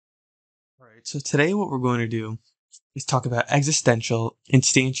Alright, so today what we're going to do is talk about existential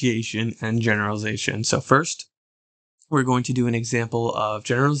instantiation and generalization. So first, we're going to do an example of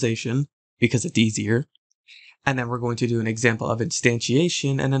generalization because it's easier, and then we're going to do an example of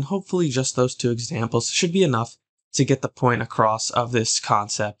instantiation, and then hopefully just those two examples should be enough to get the point across of this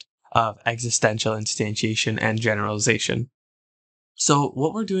concept of existential instantiation and generalization. So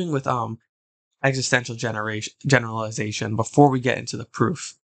what we're doing with existential generalization before we get into the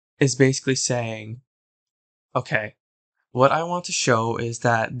proof is basically saying, okay, what I want to show is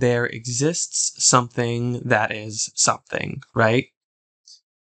that there exists something that is something, right?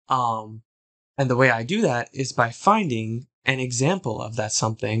 And the way I do that is by finding an example of that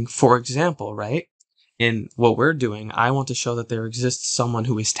something. For example, right? In what we're doing, I want to show that there exists someone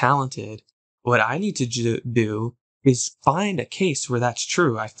who is talented. What I need to do is find a case where that's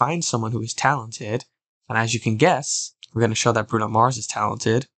true. I find someone who is talented, and as you can guess, we're going to show that Bruno Mars is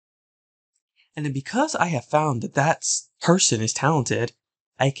talented. And then because I have found that that person is talented,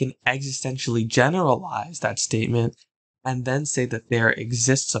 I can existentially generalize that statement and then say that there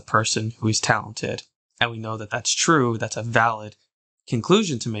exists a person who is talented. And we know that that's true, that's a valid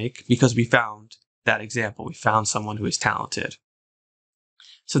conclusion to make because we found that example. We found someone who is talented.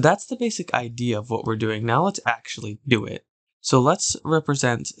 So that's the basic idea of what we're doing. Now let's actually do it. So let's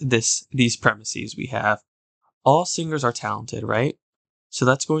represent these premises we have. All singers are talented, right? So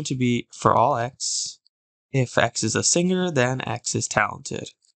that's going to be for all x. If x is a singer, then x is talented.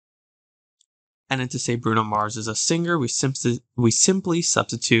 And then to say Bruno Mars is a singer, we simply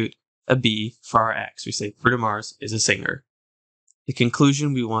substitute a b for our x. We say Bruno Mars is a singer. The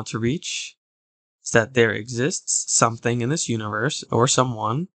conclusion we want to reach is that there exists something in this universe, or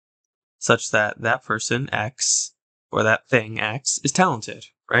someone, such that that person, x, or that thing, x, is talented,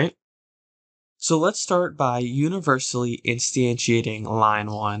 right? So let's start by universally instantiating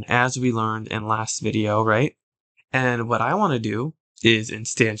line 1, as we learned in last video, right? And what I want to do is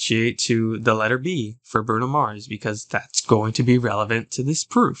instantiate to the letter B for Bruno Mars, because that's going to be relevant to this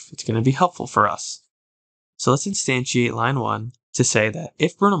proof. It's going to be helpful for us. So let's instantiate line 1 to say that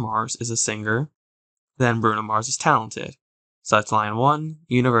if Bruno Mars is a singer, then Bruno Mars is talented. So that's line 1,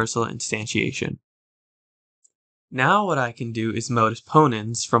 universal instantiation. Now what I can do is modus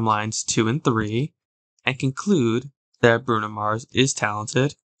ponens from lines 2 and 3 and conclude that Bruno Mars is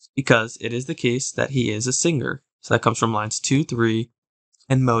talented because it is the case that he is a singer. So that comes from lines 2, 3,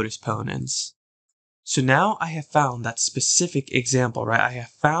 and modus ponens. So now I have found that specific example, right? I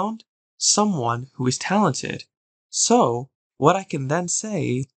have found someone who is talented. So what I can then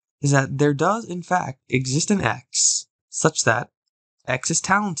say is that there does in fact exist an x such that x is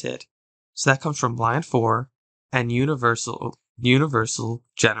talented. So that comes from line 4 and universal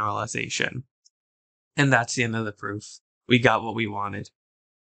generalization. And that's the end of the proof. We got what we wanted.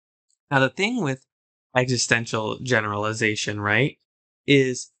 Now the thing with existential generalization, right,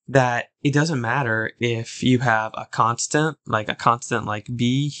 is that it doesn't matter if you have a constant like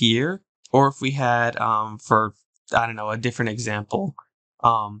b here, or if we had for a different example,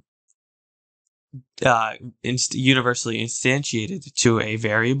 universally instantiated to a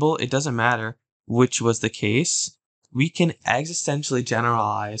variable. It doesn't matter which was the case. We can existentially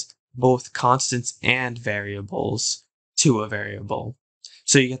generalize both constants and variables to a variable.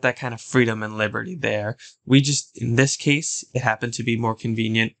 So you get that kind of freedom and liberty there. In this case, it happened to be more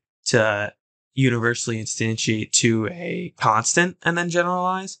convenient to universally instantiate to a constant and then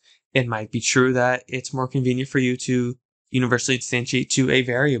generalize. It might be true that it's more convenient for you to universally instantiate to a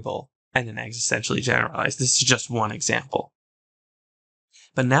variable and then existentially generalize. This is just one example.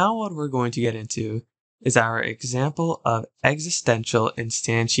 But now what we're going to get into is our example of existential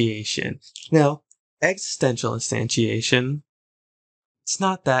instantiation. Now, existential instantiation, it's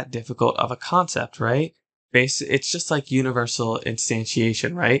not that difficult of a concept, right? It's just like universal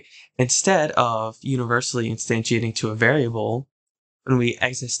instantiation, right? Instead of universally instantiating to a variable, when we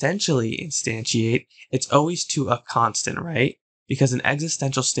existentially instantiate, it's always to a constant, right? Because an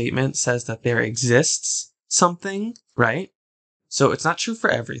existential statement says that there exists something, right? So it's not true for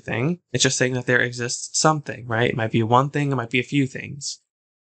everything. It's just saying that there exists something, right? It might be one thing, it might be a few things.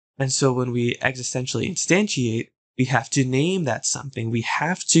 And so when we existentially instantiate, we have to name that something. We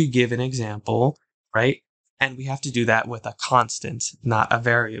have to give an example, right? And we have to do that with a constant, not a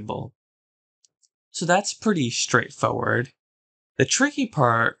variable. So that's pretty straightforward. The tricky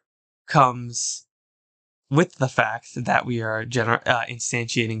part comes with the fact that we are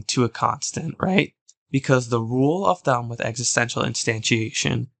instantiating to a constant, right? Because the rule of thumb with existential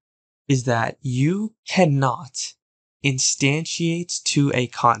instantiation is that you cannot instantiate to a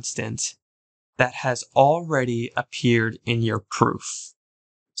constant that has already appeared in your proof.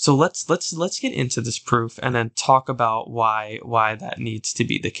 So let's get into this proof and then talk about why that needs to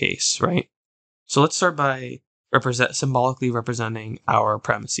be the case, right? So let's start by symbolically representing our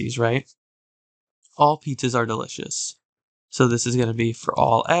premises, right? All pizzas are delicious. So this is going to be for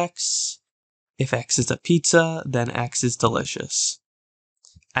all x. If x is a pizza, then x is delicious.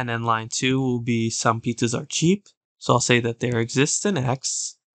 And then line 2 will be some pizzas are cheap. So I'll say that there exists an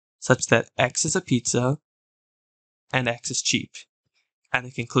x such that x is a pizza and x is cheap. And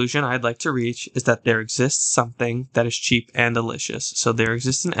the conclusion I'd like to reach is that there exists something that is cheap and delicious. So there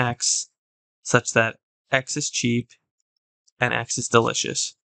exists an x such that x is cheap and x is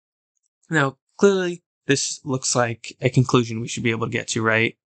delicious. Now, clearly, this looks like a conclusion we should be able to get to,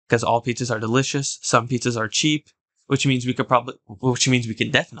 right? Because all pizzas are delicious, some pizzas are cheap, which means we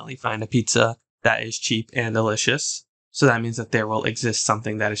can definitely find a pizza that is cheap and delicious. So that means that there will exist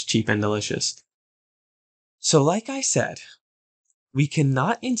something that is cheap and delicious. So like I said, we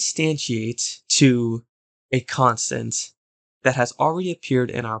cannot instantiate to a constant that has already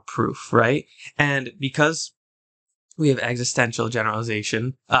appeared in our proof, right? And because we have existential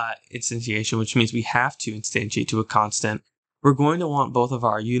generalization, instantiation, which means we have to instantiate to a constant, we're going to want both of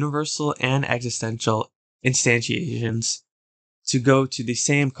our universal and existential instantiations to go to the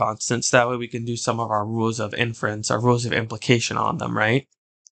same constants. That way we can do some of our rules of inference, our rules of implication on them, right?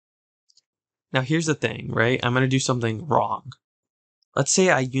 Now here's the thing, right? I'm going to do something wrong. Let's say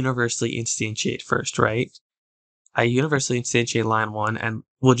I universally instantiate first, right? I universally instantiate line 1, and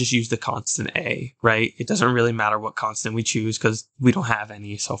we'll just use the constant a, right? It doesn't really matter what constant we choose because we don't have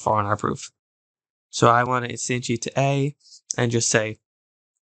any so far in our proof. So I want to instantiate to a and just say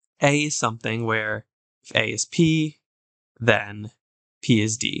a is something where if a is p, then p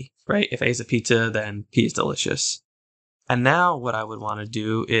is d, right? If a is a pizza, then p is delicious. And now what I would want to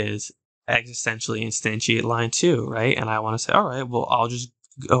do is existentially instantiate line 2, right? And I want to say, all right, well, I'll just,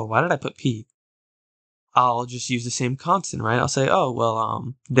 why did I put p? I'll just use the same constant, right? I'll say,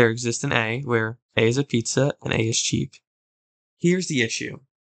 there exists an a where a is a pizza and a is cheap. Here's the issue.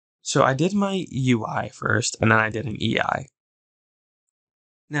 So I did my UI first, and then I did an EI.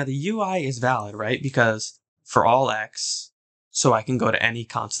 Now the UI is valid, right? Because for all x, so I can go to any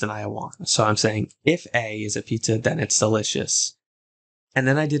constant I want. So I'm saying if a is a pizza, then it's delicious. And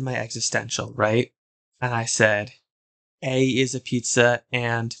then I did my existential, right? And I said, a is a pizza,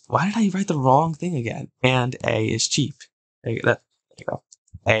 and why did I write the wrong thing again? And a is cheap. There you go.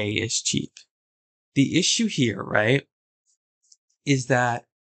 A is cheap. The issue here, right, is that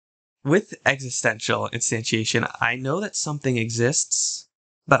with existential instantiation, I know that something exists,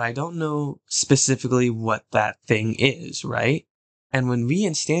 but I don't know specifically what that thing is, right? And when we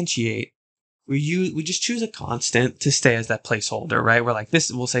instantiate, we just choose a constant to stay as that placeholder, right? We're like,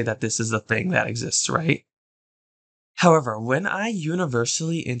 we'll say that this is the thing that exists, right? However, when I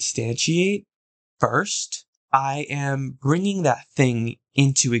universally instantiate first, I am bringing that thing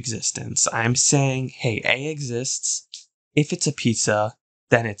into existence. I'm saying, hey, A exists. If it's a pizza,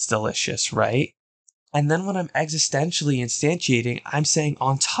 then it's delicious, right? And then when I'm existentially instantiating, I'm saying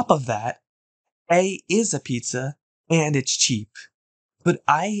on top of that, A is a pizza and it's cheap. But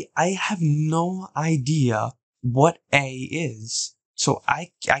I have no idea what A is. So I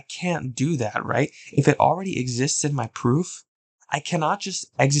can't do that, right? If it already exists in my proof, I cannot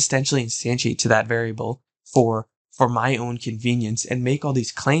just existentially instantiate to that variable for my own convenience and make all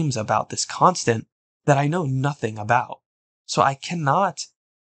these claims about this constant that I know nothing about. So I cannot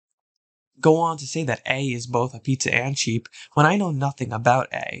go on to say that A is both a pizza and cheap when I know nothing about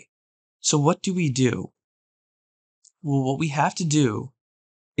A. So what do we do? Well, what we have to do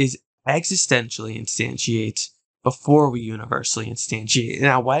is existentially instantiate before we universally instantiate.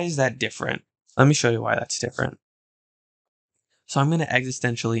 Now, why is that different? Let me show you why that's different. So I'm going to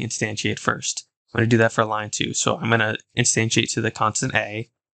existentially instantiate first. I'm going to do that for line 2. So I'm going to instantiate to the constant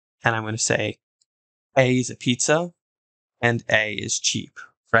a, and I'm going to say a is a pizza and a is cheap,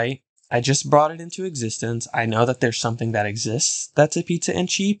 right? I just brought it into existence. I know that there's something that exists that's a pizza and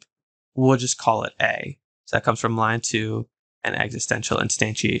cheap. We'll just call it a. So that comes from line 2 and existential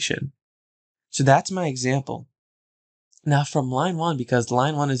instantiation. So that's my example. Now from line 1, because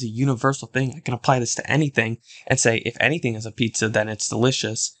line 1 is a universal thing, I can apply this to anything and say if anything is a pizza, then it's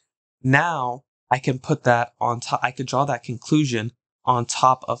delicious. Now I can put that on top, I could draw that conclusion on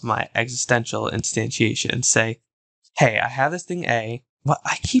top of my existential instantiation and say, hey, I have this thing A, but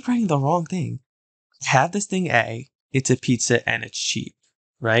I keep writing the wrong thing. I have this thing A, it's a pizza and it's cheap,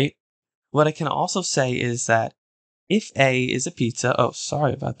 right? What I can also say is that if A is a pizza, oh,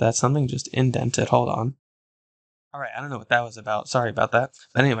 sorry about that. Something just indented. Hold on. All right, I don't know what that was about. Sorry about that.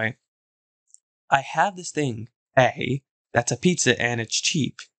 But anyway, I have this thing, A, that's a pizza and it's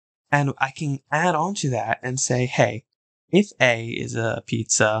cheap. And I can add on to that and say, hey, if A is a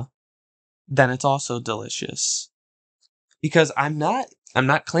pizza, then it's also delicious. Because I'm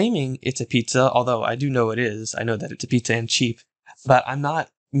not claiming it's a pizza, although I do know it is. I know that it's a pizza and cheap, but I'm not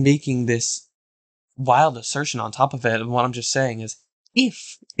making this wild assertion on top of it. And what I'm just saying is,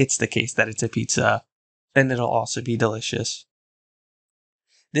 if it's the case that it's a pizza, then it'll also be delicious.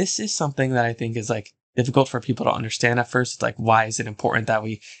 This is something that I think is like difficult for people to understand at first. It's like, why is it important that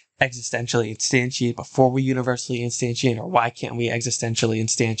we existentially instantiate before we universally instantiate, or why can't we existentially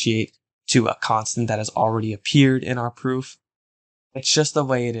instantiate to a constant that has already appeared in our proof? It's just the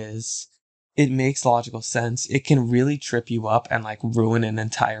way it is. It makes logical sense. It can really trip you up and like ruin an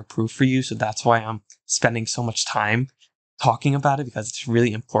entire proof for you. So that's why I'm spending so much time talking about it, because it's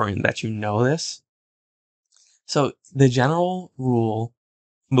really important that you know this. So the general rule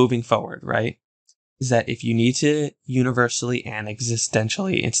moving forward, right, is that if you need to universally and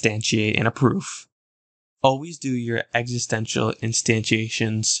existentially instantiate in a proof, always do your existential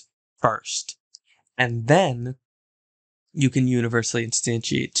instantiations first. And then you can universally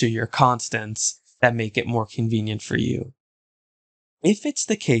instantiate to your constants that make it more convenient for you. If it's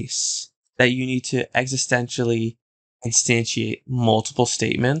the case that you need to existentially instantiate multiple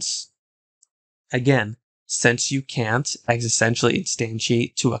statements, again, since you can't existentially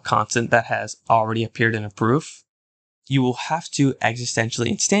instantiate to a constant that has already appeared in a proof, you will have to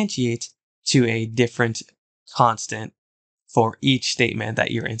existentially instantiate to a different constant for each statement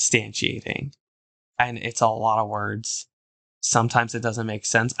that you're instantiating. And it's a lot of words. Sometimes it doesn't make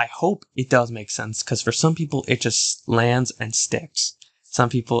sense. I hope it does make sense, because for some people it just lands and sticks. Some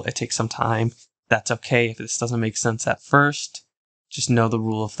people it takes some time. That's okay if this doesn't make sense at first. Just know the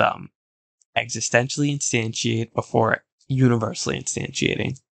rule of thumb. Existentially instantiate before universally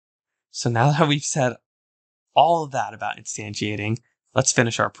instantiating. So now that we've said all of that about instantiating, let's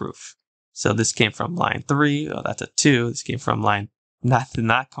finish our proof. So this came from line 3. Oh, that's a 2. This came from line, did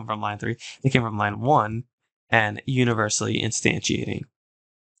not come from line 3. It came from line 1. And universally instantiating.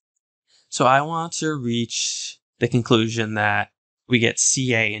 So I want to reach the conclusion that we get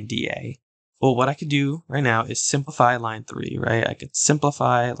CA and DA. Well, what I could do right now is simplify line 3, right? I could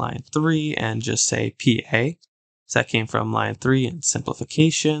simplify line 3 and just say PA. So that came from line 3 and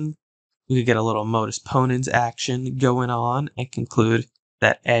simplification. We could get a little modus ponens action going on and conclude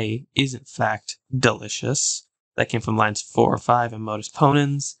that A is in fact delicious. That came from lines 4 or 5 and modus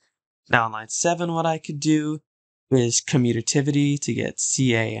ponens. Now on line 7, what I could do is commutativity to get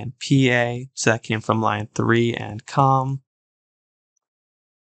CA and PA. So that came from line 3 and com.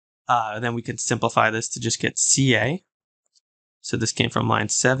 Then we can simplify this to just get CA. So this came from line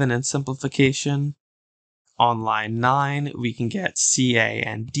 7 and simplification. On line 9, we can get CA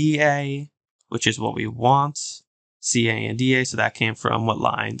and DA, which is what we want. CA and DA, so that came from what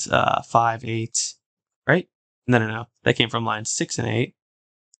lines? 5, 8, right? No. That came from lines 6 and 8.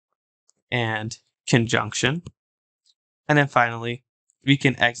 And conjunction. And then finally, we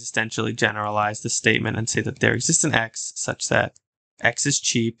can existentially generalize the statement and say that there exists an X such that X is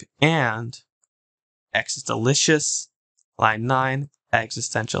cheap and X is delicious. Line 9,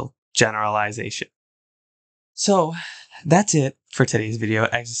 existential generalization. So that's it for today's video,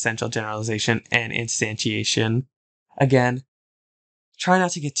 existential generalization and instantiation. Again, try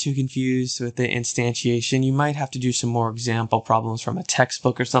not to get too confused with the instantiation. You might have to do some more example problems from a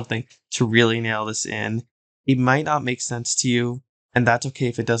textbook or something to really nail this in. It might not make sense to you, and that's okay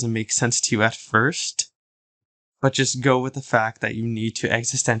if it doesn't make sense to you at first. But just go with the fact that you need to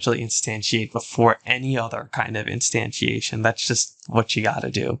existentially instantiate before any other kind of instantiation. That's just what you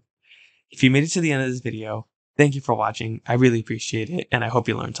gotta do. If you made it to the end of this video, thank you for watching. I really appreciate it, and I hope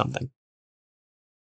you learned something.